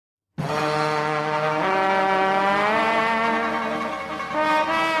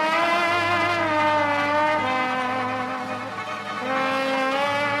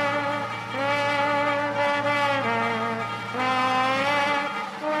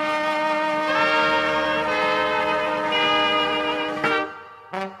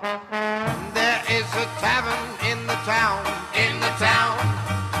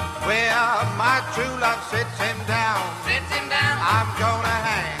him down. Sits him down. I'm gonna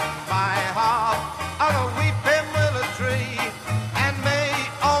hang my harp on a weeping willow tree, and may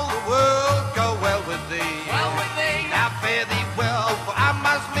all the world go well with thee. Well with thee. Now fare thee well, for I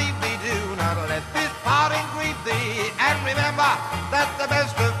must leave thee. Do not let this parting grieve thee, and remember that the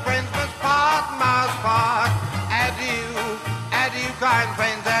best of friends must part, must part. Adieu, adieu, kind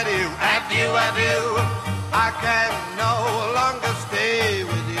friends, adieu, adieu, adieu. I can no longer stay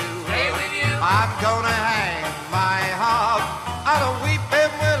with you. Stay with you. I'm gonna hang my harp on a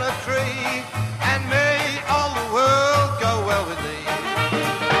weeping willow tree, and may all the world go well with thee.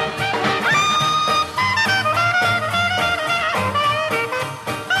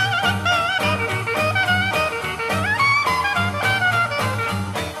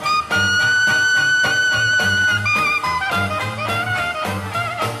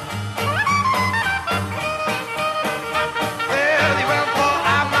 Fare thee well, for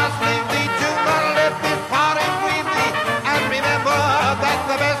I must leave thee. Do not let this parting grieve thee, and remember that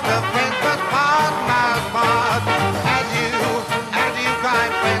the best of friends must part, must part. Adieu, adieu,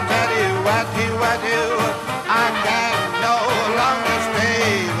 kind friends, adieu, adieu, adieu. I can no longer stay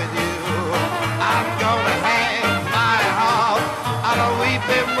with you. I'm gonna hang my harp on a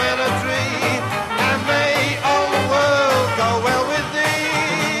weeping willow tree.